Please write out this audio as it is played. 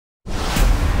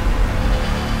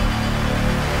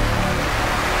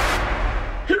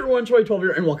everyone, 12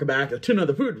 here, and welcome back to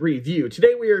another food review.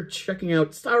 Today we are checking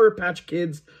out Sour Patch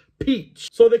Kids Peach.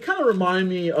 So they kind of remind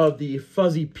me of the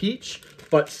Fuzzy Peach,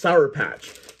 but Sour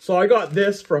Patch. So I got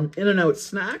this from In-N-Out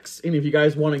Snacks, and if you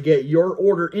guys want to get your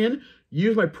order in,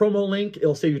 use my promo link.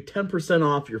 It'll save you 10%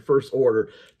 off your first order.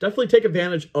 Definitely take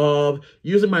advantage of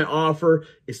using my offer.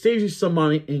 It saves you some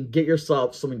money and get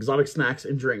yourself some exotic snacks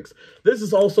and drinks. This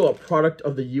is also a product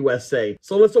of the USA.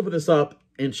 So let's open this up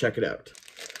and check it out.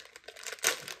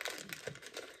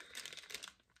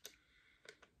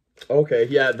 Okay,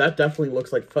 yeah, that definitely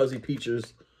looks like Fuzzy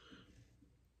Peaches.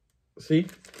 See?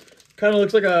 Kind of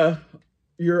looks like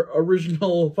your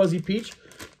original Fuzzy Peach,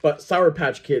 but Sour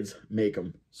Patch Kids make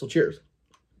them. So cheers.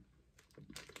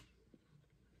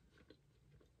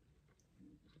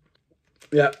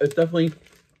 Yeah, it's definitely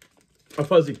a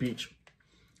Fuzzy Peach.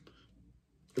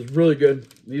 It's really good.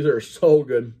 These are so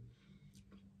good.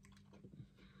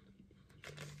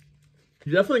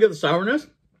 You definitely get the sourness,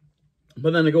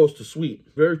 but then it goes to sweet.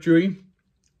 Very chewy.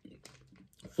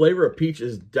 Flavor of peach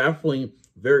is definitely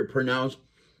very pronounced.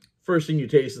 First thing you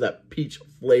taste is that peach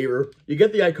flavor. You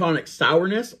get the iconic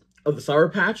sourness of the Sour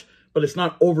Patch, but it's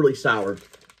not overly sour.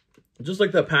 Just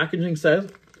like the packaging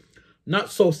says, not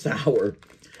so sour.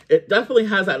 It definitely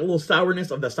has that little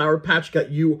sourness of the Sour Patch that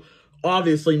you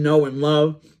obviously know and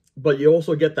love, but you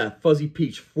also get that Fuzzy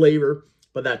Peach flavor,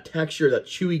 but that texture, that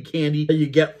chewy candy that you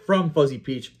get from Fuzzy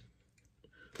Peach.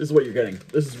 This is what you're getting.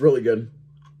 This is really good.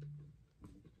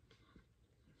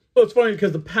 So it's funny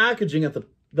because the packaging at the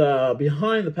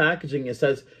behind the packaging, it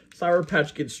says Sour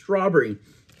Patch Kids Strawberry,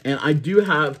 and I do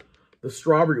have the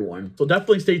strawberry one. So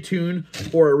definitely stay tuned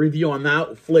for a review on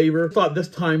that flavor. I thought this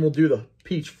time we'll do the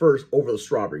peach first over the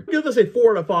strawberry. Give this a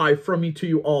 4 out of 5 from me to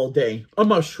you all day. A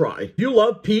must try. If you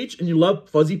love peach and you love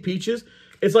Fuzzy Peaches,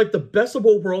 it's like the best of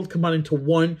both worlds combined into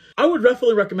one. I would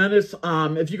definitely recommend this.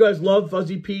 If you guys love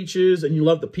Fuzzy Peaches and you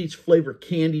love the peach flavor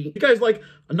candy, if you guys like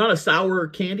not a sour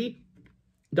candy,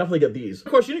 definitely get these.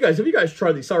 Question, you guys, have you guys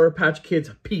tried the Sour Patch Kids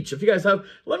Peach? If you guys have,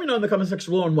 let me know in the comment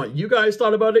section below on what you guys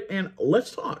thought about it, and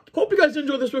let's talk. Hope you guys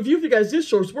enjoyed this review. If you guys did,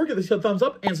 show us support, give this a thumbs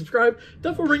up and subscribe.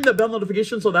 Definitely ring that bell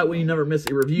notification so that way you never miss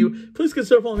a review. Please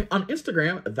consider following me on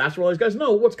Instagram. That's where all you guys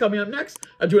know what's coming up next.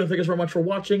 I do want to thank you guys very much for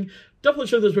watching. Definitely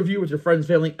share this review with your friends,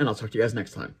 family, and I'll talk to you guys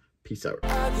next time. Peace out.